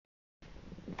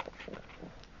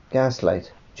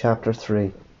Gaslight, Chapter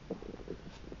 3.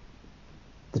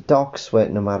 The dock sweat,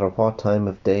 no matter what time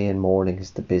of day and morning,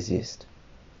 is the busiest.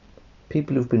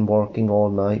 People who've been working all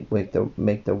night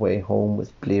make their way home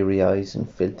with bleary eyes and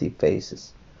filthy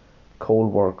faces. Coal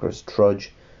workers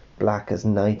trudge, black as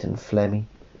night and phlegmy.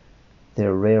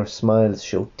 Their rare smiles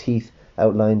show teeth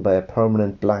outlined by a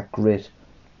permanent black grit,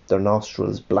 their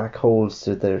nostrils black holes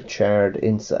to their charred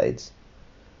insides.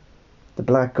 The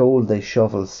black gold they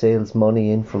shovel sails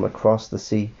money in from across the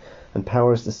sea and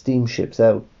powers the steamships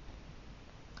out.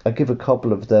 I give a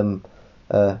couple of them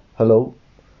hello,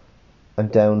 and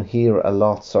down here a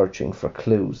lot searching for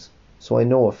clues, so I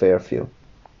know a fair few.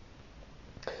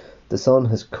 The sun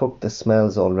has cooked the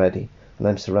smells already, and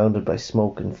I'm surrounded by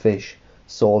smoke and fish,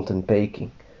 salt and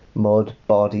baking, mud,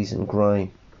 bodies and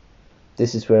grime.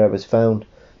 This is where I was found,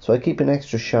 so I keep an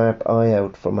extra sharp eye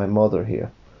out for my mother here.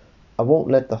 I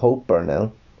won't let the hope burn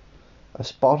out. I've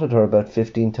spotted her about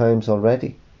 15 times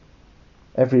already.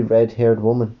 Every red-haired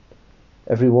woman,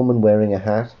 every woman wearing a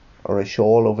hat or a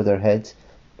shawl over their heads,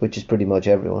 which is pretty much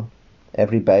everyone,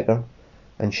 every beggar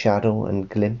and shadow and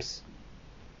glimpse.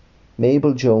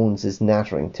 Mabel Jones is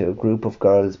nattering to a group of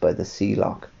girls by the sea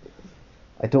lock.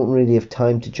 I don't really have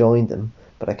time to join them,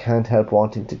 but I can't help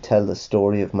wanting to tell the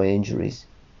story of my injuries.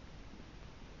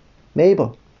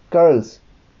 Mabel, girls!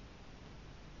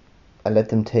 I let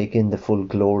them take in the full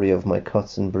glory of my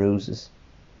cuts and bruises.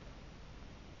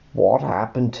 What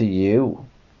happened to you?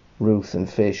 Ruth and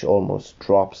Fish almost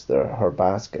drops her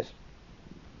basket.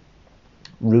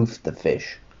 Ruth the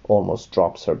fish almost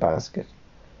drops her basket.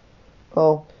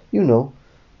 Oh, you know,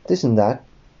 this and that.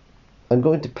 I'm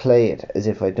going to play it as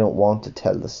if I don't want to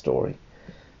tell the story.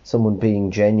 Someone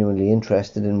being genuinely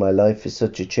interested in my life is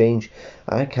such a change.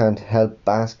 I can't help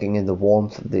basking in the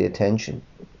warmth of the attention.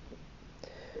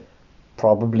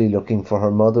 Probably looking for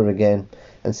her mother again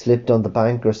and slipped on the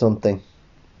bank or something.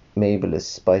 Mabel is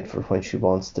spiteful when she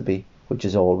wants to be, which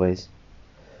is always.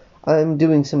 I'm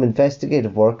doing some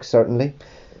investigative work, certainly.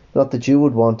 Not that you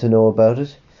would want to know about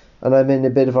it, and I'm in a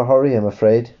bit of a hurry, I'm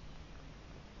afraid.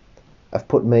 I've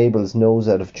put Mabel's nose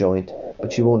out of joint,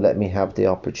 but she won't let me have the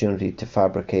opportunity to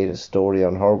fabricate a story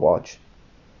on her watch.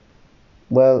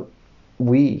 Well,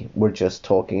 we were just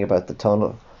talking about the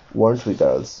tunnel, weren't we,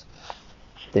 girls?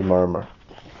 They murmur.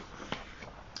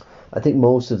 I think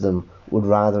most of them would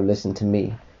rather listen to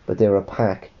me, but they're a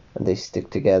pack and they stick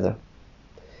together.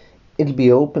 It'll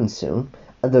be open soon,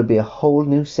 and there'll be a whole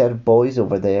new set of boys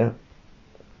over there.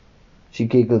 She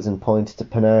giggles and points to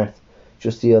Penarth,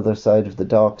 just the other side of the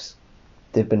docks.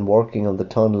 They've been working on the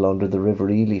tunnel under the River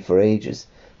Ely for ages,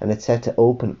 and it's set to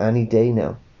open any day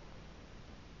now.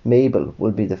 Mabel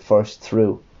will be the first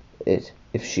through it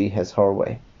if she has her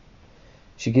way.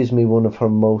 She gives me one of her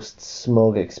most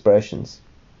smug expressions.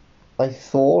 I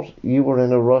thought you were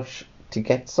in a rush to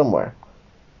get somewhere.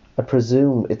 I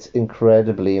presume it's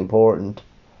incredibly important.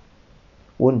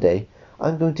 One day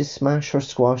I'm going to smash her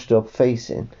squashed up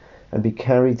face in and be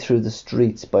carried through the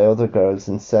streets by other girls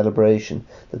in celebration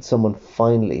that someone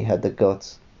finally had the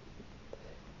guts.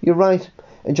 You're right.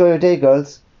 Enjoy your day,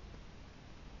 girls.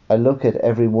 I look at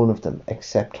every one of them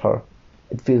except her.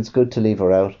 It feels good to leave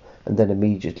her out and then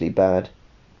immediately bad.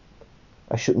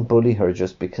 I shouldn't bully her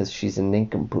just because she's a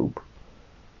nincompoop.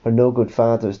 Her no-good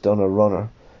father's done a runner,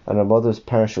 and her mother's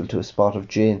partial to a spot of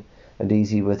gin and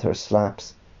easy with her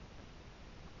slaps.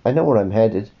 I know where I'm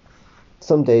headed.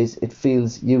 Some days it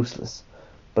feels useless,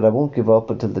 but I won't give up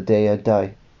until the day I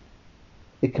die.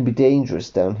 It can be dangerous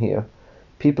down here.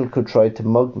 People could try to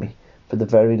mug me for the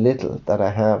very little that I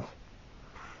have.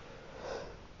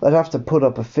 I'd have to put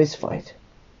up a fist fight.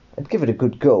 I'd give it a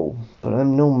good go, but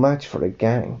I'm no match for a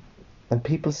gang. And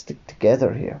people stick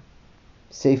together here.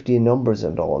 Safety in numbers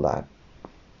and all that.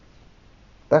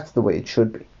 That's the way it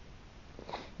should be.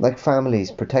 Like families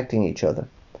protecting each other.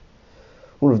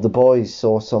 One of the boys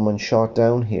saw someone shot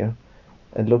down here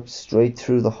and looked straight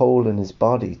through the hole in his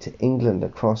body to England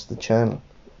across the channel.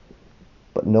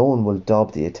 But no one will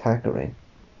dob the attacker in.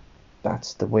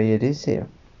 That's the way it is here.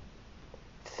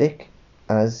 Thick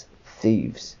as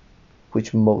thieves,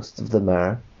 which most of them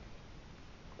are.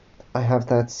 I have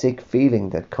that sick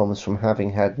feeling that comes from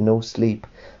having had no sleep,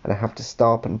 and I have to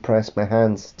stop and press my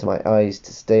hands to my eyes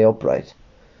to stay upright.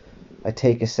 I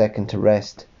take a second to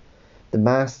rest. The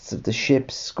masts of the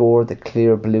ships score the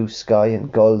clear blue sky,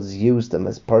 and gulls use them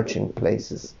as perching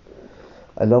places.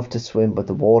 I love to swim, but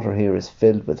the water here is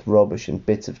filled with rubbish and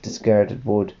bits of discarded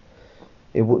wood.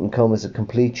 It wouldn't come as a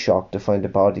complete shock to find a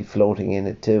body floating in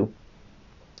it too.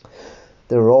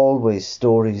 There are always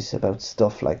stories about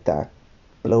stuff like that.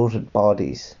 Bloated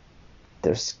bodies,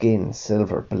 their skin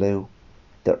silver blue,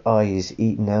 their eyes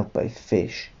eaten out by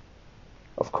fish,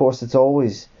 Of course, it's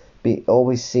always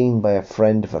seen by a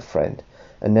friend of a friend,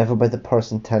 and never by the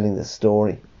person telling the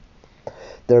story.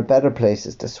 There are better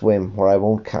places to swim where I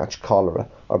won't catch cholera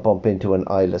or bump into an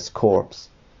eyeless corpse.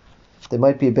 They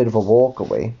might be a bit of a walk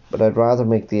away, but I'd rather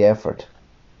make the effort.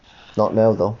 Not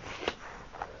now, though.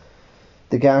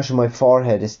 The gash on my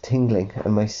forehead is tingling,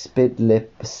 and my split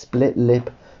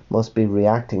lip must be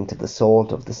reacting to the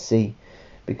salt of the sea,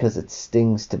 because it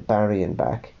stings to Barry and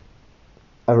back.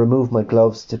 I remove my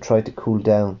gloves to try to cool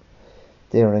down.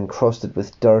 They are encrusted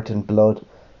with dirt and blood,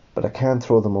 but I can't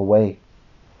throw them away,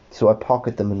 so I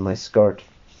pocket them in my skirt.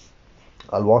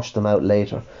 I'll wash them out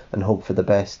later and hope for the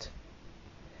best.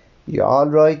 "You all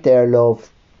right there,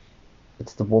 love?"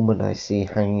 It's the woman I see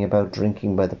hanging about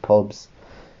drinking by the pubs.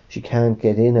 She can't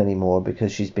get in anymore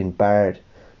because she's been barred,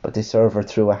 but they serve her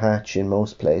through a hatch in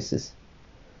most places.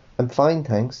 "I'm fine,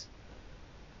 thanks."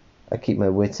 I keep my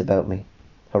wits about me.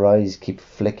 Her eyes keep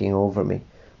flicking over me,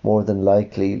 more than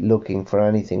likely looking for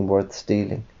anything worth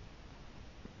stealing.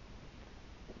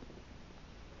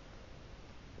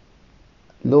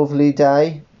 "Lovely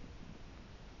day."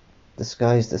 The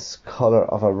sky's the colour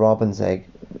of a robin's egg,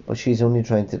 but she's only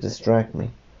trying to distract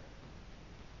me.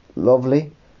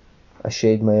 "Lovely." I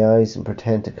shade my eyes and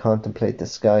pretend to contemplate the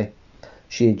sky.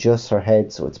 She adjusts her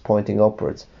head so it's pointing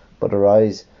upwards, but her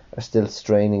eyes are still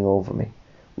straining over me.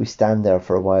 We stand there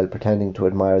for a while pretending to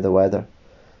admire the weather.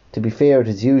 To be fair, it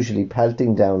is usually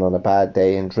pelting down on a bad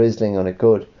day and drizzling on a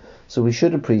good, so we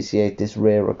should appreciate this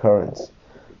rare occurrence.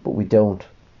 But we don't.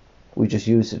 We just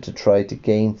use it to try to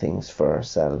gain things for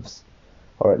ourselves.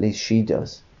 Or at least she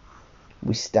does.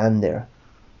 We stand there.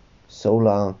 So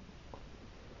long.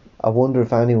 I wonder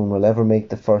if anyone will ever make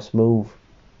the first move.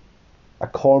 A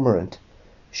cormorant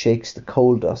shakes the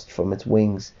coal dust from its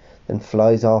wings, then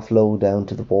flies off low down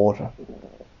to the water.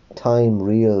 Time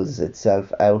reels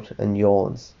itself out and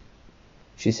yawns.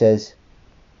 She says,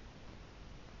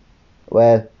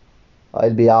 "Well,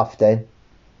 I'll be off then."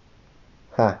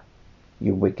 "Ha,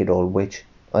 you wicked old witch."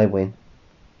 I win.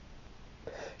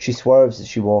 She swerves as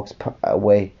she walks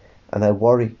away, and I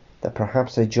worry that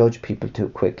perhaps I judge people too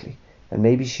quickly, and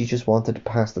maybe she just wanted to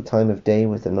pass the time of day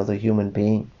with another human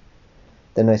being.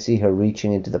 Then I see her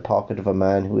reaching into the pocket of a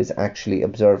man who is actually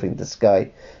observing the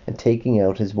sky and taking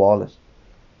out his wallet.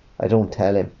 I don't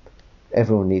tell him.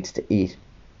 Everyone needs to eat.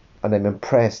 And I'm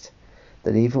impressed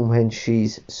that even when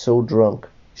she's so drunk,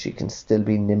 she can still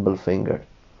be nimble-fingered.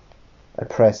 I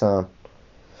press on.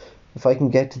 If I can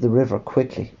get to the river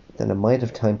quickly, then I might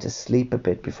have time to sleep a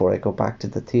bit before I go back to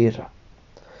the theatre.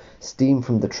 Steam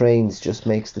from the trains just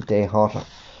makes the day hotter.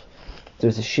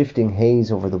 There's a shifting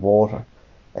haze over the water,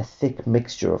 a thick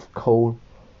mixture of coal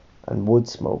and wood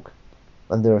smoke,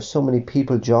 and there are so many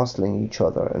people jostling each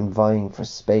other and vying for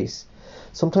space.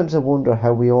 Sometimes I wonder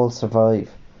how we all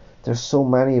survive. There's so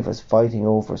many of us fighting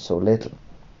over so little.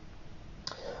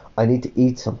 I need to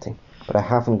eat something, but I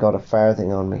haven't got a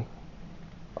farthing on me.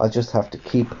 I'll just have to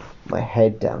keep my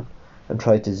head down and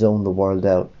try to zone the world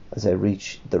out as I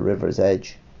reach the river's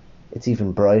edge. It's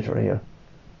even brighter here.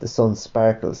 The sun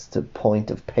sparkles to the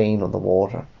point of pain on the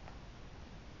water.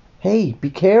 "Hey, be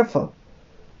careful!"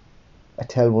 I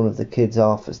tell one of the kids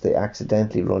off as they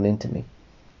accidentally run into me.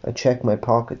 I check my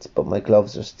pockets, but my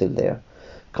gloves are still there.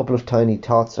 A couple of tiny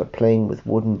tots are playing with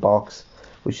wooden box,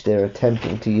 which they are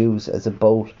attempting to use as a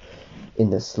boat in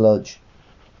the sludge.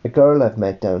 A girl I've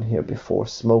met down here before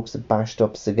smokes a bashed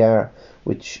up cigar,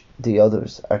 which the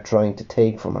others are trying to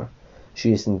take from her.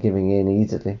 She isn't giving in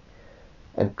easily,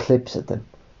 and clips at them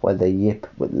while they yip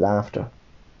with laughter.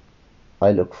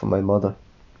 I look for my mother.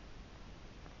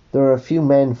 There are a few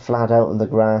men flat out in the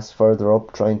grass further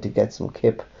up trying to get some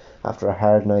kip after a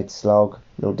hard night's slog,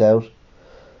 no doubt.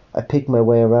 I pick my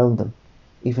way around them,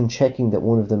 even checking that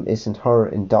one of them isn't her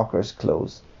in docker's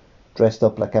clothes, dressed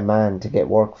up like a man to get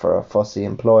work for a fussy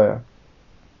employer.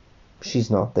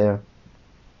 She's not there.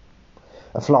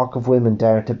 A flock of women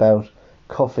dart about,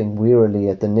 cuffing wearily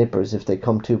at the nippers if they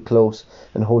come too close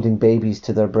and holding babies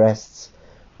to their breasts.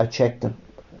 I check them.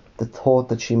 The thought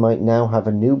that she might now have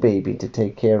a new baby to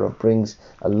take care of brings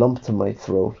a lump to my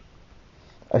throat.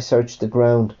 I search the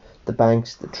ground, the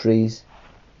banks, the trees,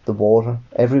 the water,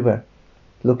 everywhere,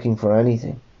 looking for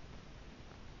anything.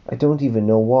 I don't even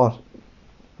know what.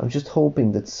 I'm just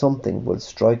hoping that something will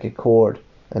strike a chord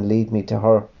and lead me to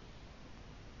her.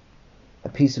 A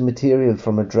piece of material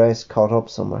from her dress caught up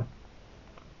somewhere.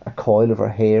 A coil of her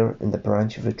hair in the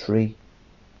branch of a tree.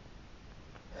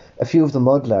 A few of the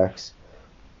mudlarks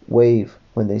wave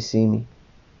when they see me.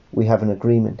 We have an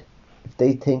agreement. If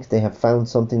they think they have found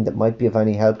something that might be of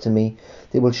any help to me,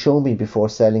 they will show me before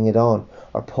selling it on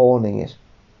or pawning it.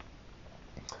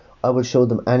 I will show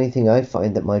them anything I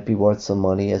find that might be worth some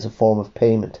money as a form of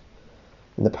payment.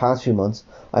 In the past few months,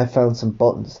 I have found some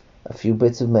buttons, a few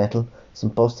bits of metal, some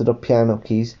busted up piano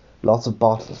keys, lots of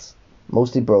bottles,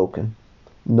 mostly broken,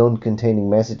 none containing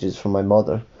messages from my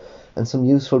mother, and some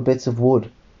useful bits of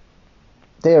wood.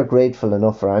 They are grateful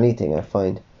enough for anything I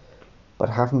find, but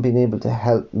haven't been able to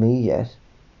help me yet.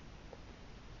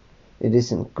 It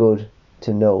is good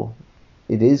to know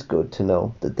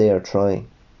that they are trying.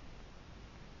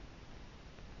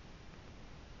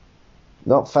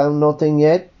 Not found nothing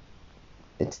yet?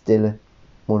 It's Dylan,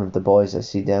 one of the boys I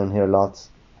see down here lots.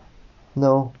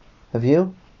 No, have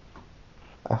you?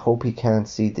 I hope he can't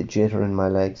see the jitter in my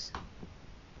legs.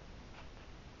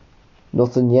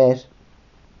 Nothing yet.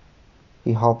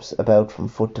 He hops about from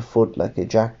foot to foot like a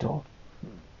jackdaw.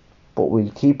 But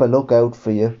we'll keep a lookout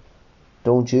for you.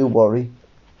 Don't you worry.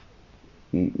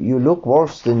 You look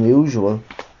worse than usual.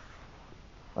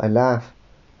 I laugh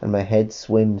and my head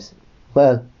swims.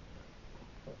 Well,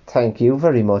 thank you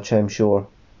very much, I'm sure.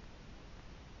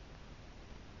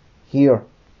 Here.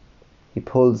 He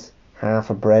pulls half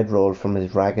a bread roll from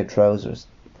his ragged trousers.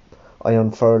 I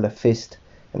unfurl a fist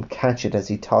and catch it as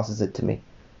he tosses it to me.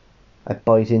 I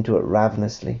bite into it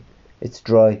ravenously. It's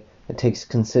dry and takes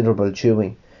considerable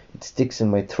chewing. It sticks in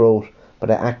my throat,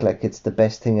 but I act like it's the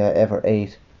best thing I ever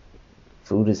ate.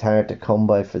 Food is hard to come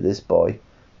by for this boy,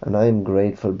 and I am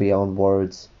grateful beyond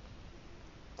words.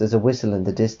 There's a whistle in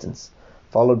the distance,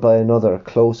 followed by another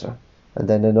closer, and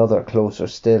then another closer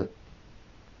still.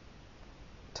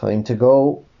 Time to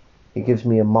go. He gives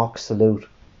me a mock salute.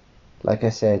 Like I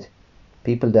said,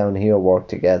 people down here work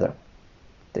together.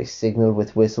 They signal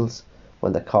with whistles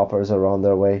when the coppers are on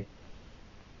their way.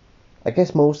 I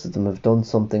guess most of them have done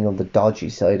something on the dodgy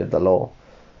side of the law.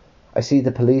 I see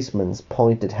the policemen's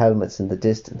pointed helmets in the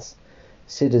distance.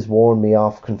 Sid has warned me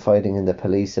off confiding in the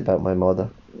police about my mother.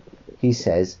 He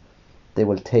says they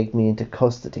will take me into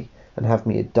custody and have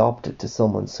me adopted to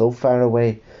someone so far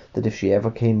away that if she ever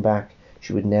came back,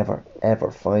 she would never, ever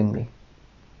find me.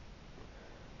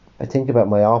 I think about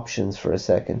my options for a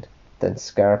second, then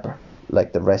scarper,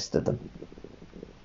 like the rest of them.